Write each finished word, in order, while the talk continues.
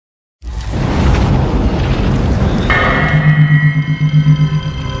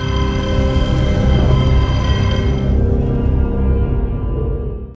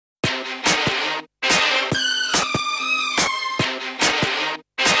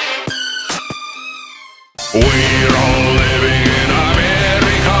We're all living in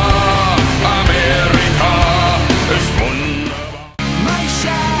Amerika, Amerika ist wunderbar. My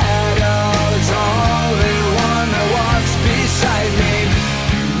shadow's only one that walks beside me.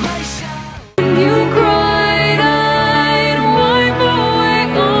 My shadow. You cried, I'd wipe away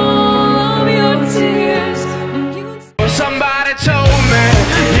all of your tears. Somebody told me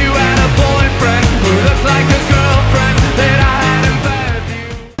you had a boyfriend who looked like a girlfriend that I hadn't met you.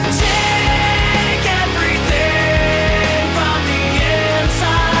 Take everything from the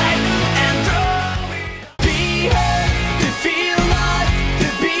inside and throw it. Be hurt, to feel lost, to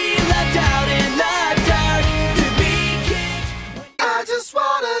be left out in the dark, to be kicked. I just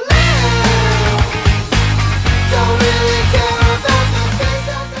wanna live. Don't really care about the face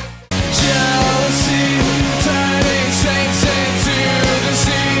of the jealousy, turning saints into the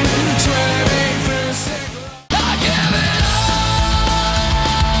sea, swimming through sickle. I give it all.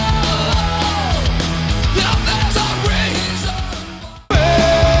 Now there's a reason.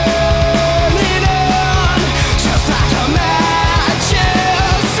 Burning on, just like a match,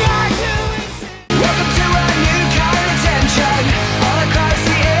 just like to exist. Welcome to a new kind of tension, all across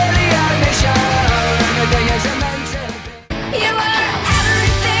the alien mission. Everything is meant to be. You were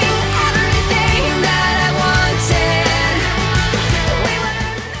everything, everything that I wanted. We were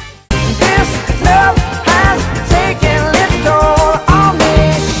this love has taken its toll on me.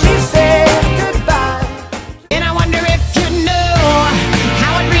 She said goodbye. And I wonder if you know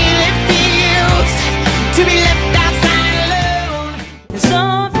how it really feels to be left outside alone.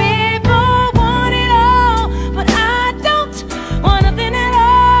 Some people want it all, but I don't want nothing at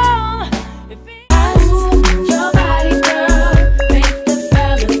all. Your body, girl, makes the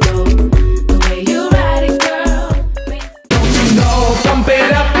fellas go. The way you ride it, girl, makes. Don't you know, pump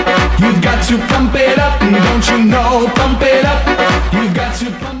it up. You've got to pump it up. Don't you know, pump it up. You've got to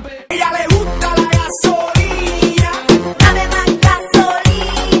pump it. Ella le gusta la gasolina. Dame más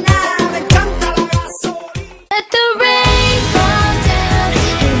gasolina. Me encanta la gasolina. Let the rain fall down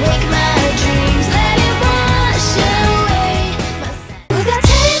and wake my dreams. Let it wash away my sadness. With that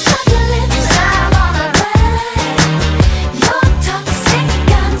taste of your lips, I'm on a ride. You're toxic,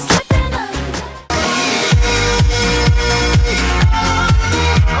 I'm slipping under.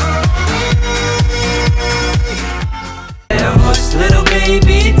 Hush, little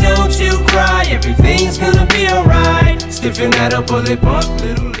baby, don't you cry. Everything's gonna be alright. Stiffen that up, pull it up,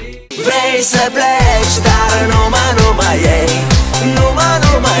 little lady. Vrei să pleci, dar numai, numai ei. Numai,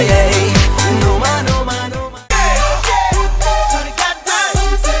 numai ei. Numai, numai, numai.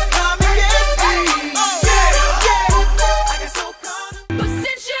 But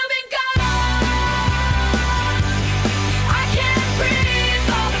since you've been gone, I can't breathe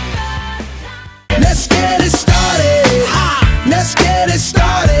all the time. Let's get it started. Let's get it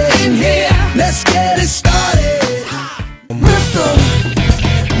started in here. Let's get it started. Mister,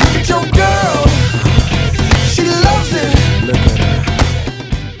 look at your girl. She loves it. Look at her.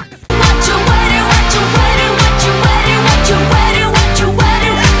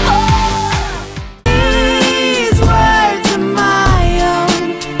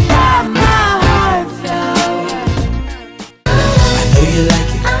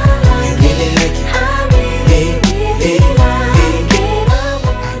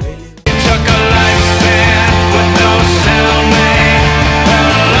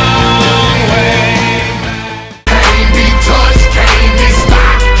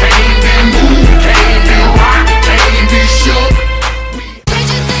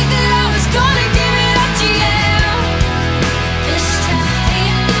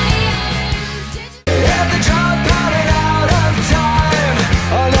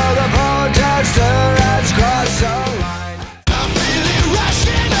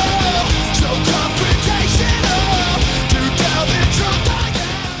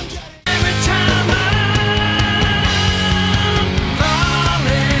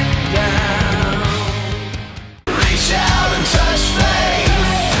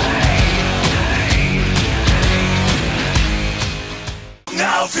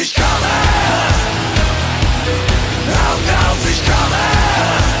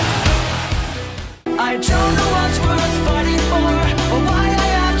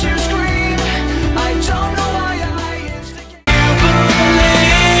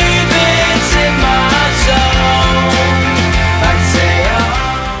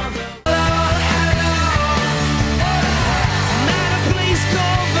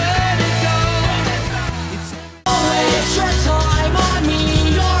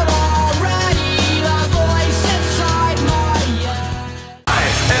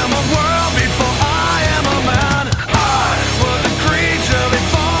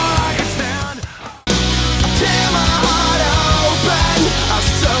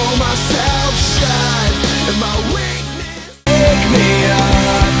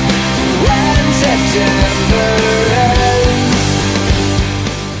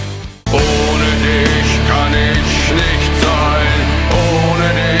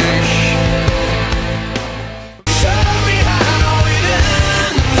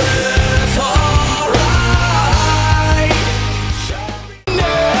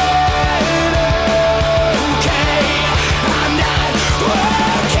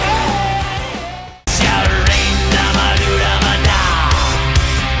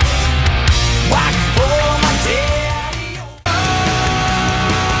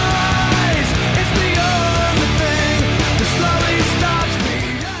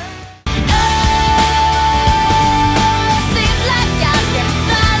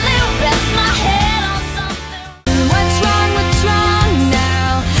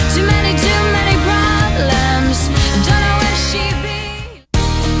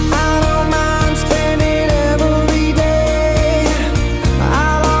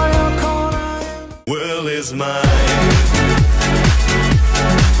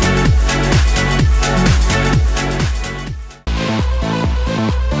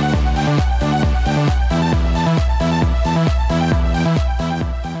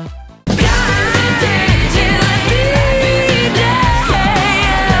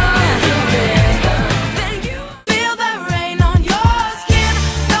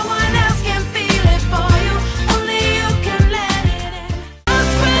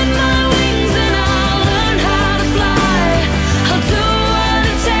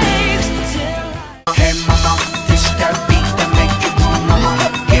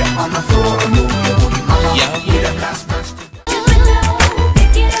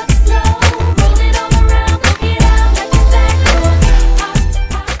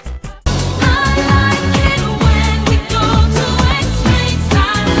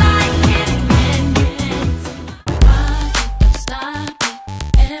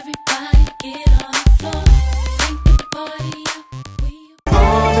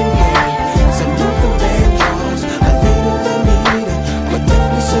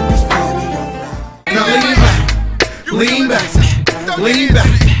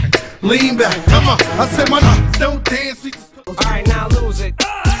 lean back. Come on, I said my don't dance. Alright, now lose it.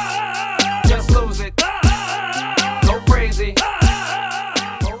 Just lose it. Go crazy.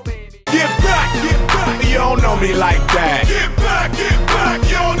 Oh, baby. Get back, you don't know me like that. Get back,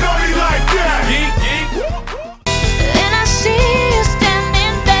 you don't know me like that. And I see you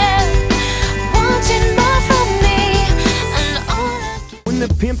standing there, wanting more from me, and all I can. When the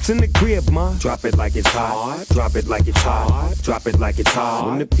pimp's in the crib, ma, drop it like it's hot. Drop it like it's hot. Drop it like it's hot.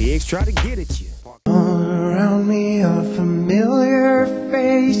 When the pigs try to get at you. All around me are familiar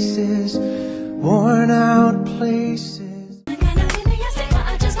faces, worn out places. The kind of feeling I say, but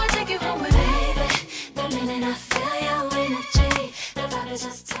I just want to take you home with baby. The minute I feel your energy, the vibe is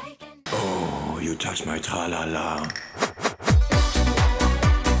just taking. Oh, you touch my tra-la-la.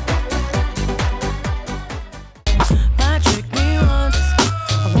 Might trick me once,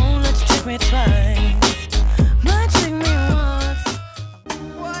 I won't let you trick me twice. Might trick me once.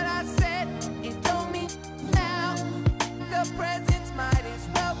 What I said, it don't mean now. The presents might as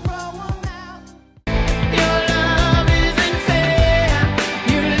well throw them out. Your love isn't fair.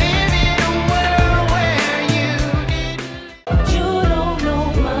 You live in a world where you don't know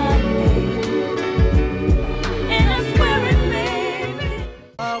my name, and I swear it made me.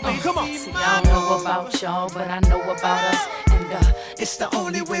 Come on. See, I don't know about y'all, but I know about us, and it's the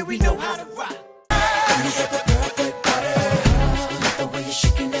only way we know how to rock.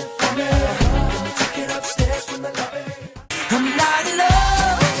 I'm not in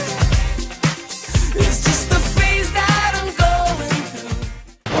love. It's just the phase that I'm going through.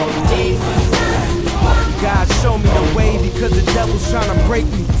 God, show me the way because the devil's trying to break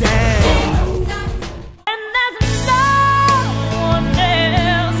me down. And there's no one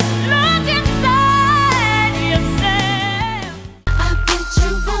else. Look inside yourself. I bet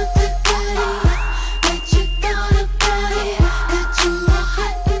you want the body, bet you got a body, that you are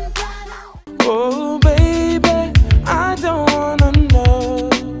hot and bottom. Oh, baby, I don't wanna know.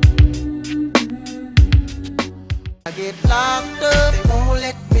 I get locked up, they won't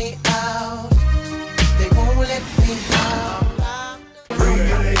let me out. They won't let me out.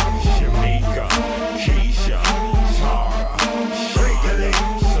 Shamika, Keisha, Tara, Regulate,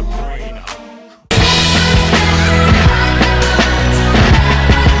 Sabrina.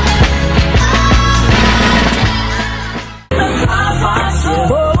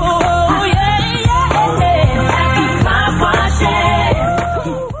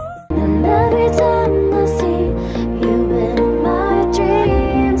 And every time I see you in my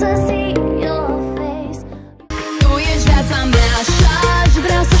dreams, I see your face. Ujeżdża tam lasciasz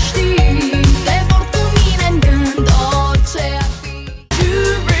graça știi, te porto mine în gând orice ar fi. You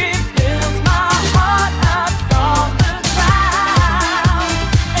rebuild my heart up from the ground,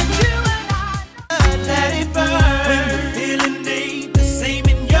 and you and I Let it burn. When the feeling ain't the same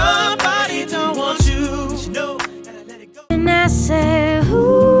in your body, don't want you to know. Gotta let it go. and I say,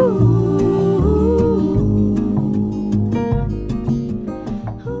 ooh.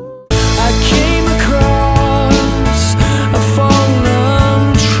 I came across a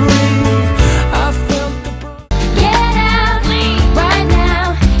fallen tree. I felt the Get out right now.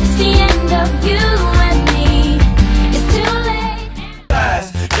 It's the end of you and me. It's too late.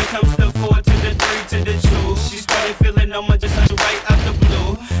 Here comes the 4 to the 3 to the 2. She started feeling on my just like right out the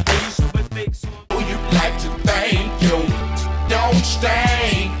blue. And you super fake, so You like to thank you. Don't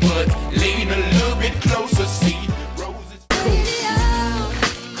stay, but lean a little bit closer. See roses.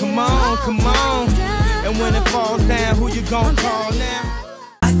 Come on, come on. And when it falls down, who you gonna call now?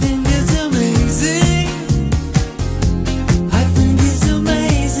 I think it's amazing.